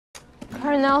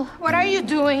Colonel, what are you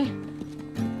doing?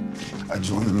 I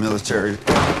joined the military,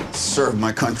 served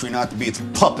my country, not to be its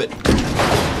puppet.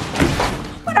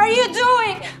 What are you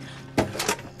doing?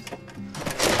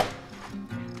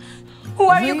 Who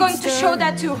are you going to show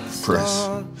that to?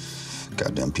 Press.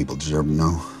 Goddamn people deserve to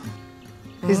know.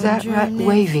 Is that rat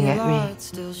waving at me?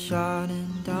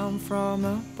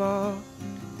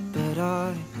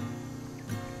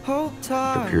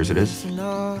 It appears it is.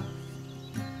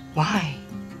 Why?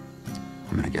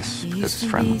 I mean, I guess because it's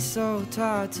friendly.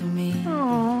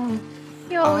 Oh,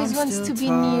 he always wants to be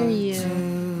near you.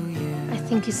 I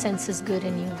think he senses good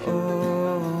in you.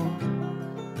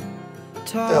 What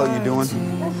the hell are you doing?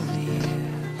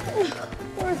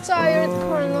 We're tired,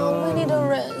 Colonel. We need a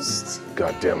rest.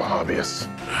 Goddamn hobbyists.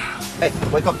 Hey,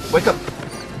 wake up, wake up.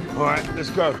 All right, let's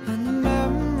go.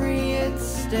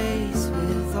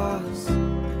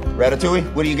 Ratatouille,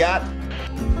 what do you got?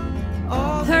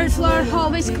 Third floor,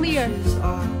 always clear.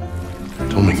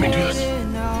 Don't make me do this.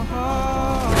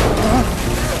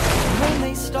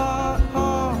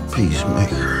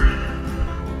 Peacemaker.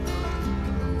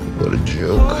 What a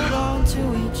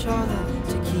joke.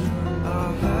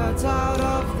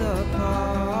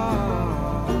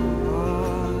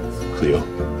 Cleo,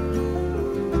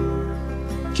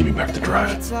 give me back the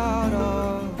drive.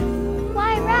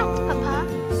 Why rat, Papa?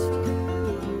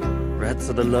 Rats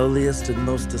are the lowliest and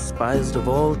most despised of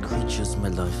all creatures, my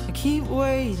love.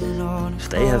 If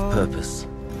they have purpose,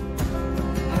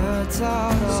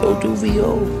 so do we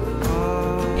all.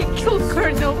 You killed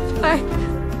Colonel Pike.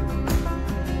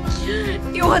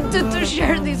 You wanted to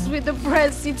share this with the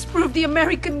press. It's proof the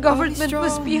American government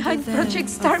was behind Project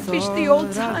Starfish the whole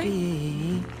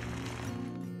time.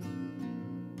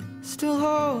 Still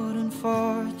holding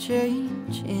for a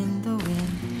change in the wind.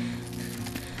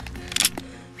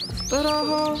 But I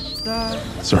hope that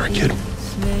Sorry, kid.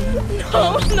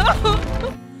 No, no.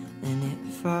 and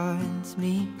it finds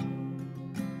me.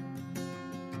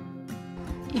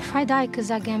 If I die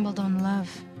because I gambled on love,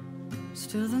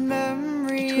 Still the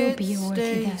memory it will be a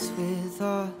worthy stays death. with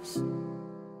us.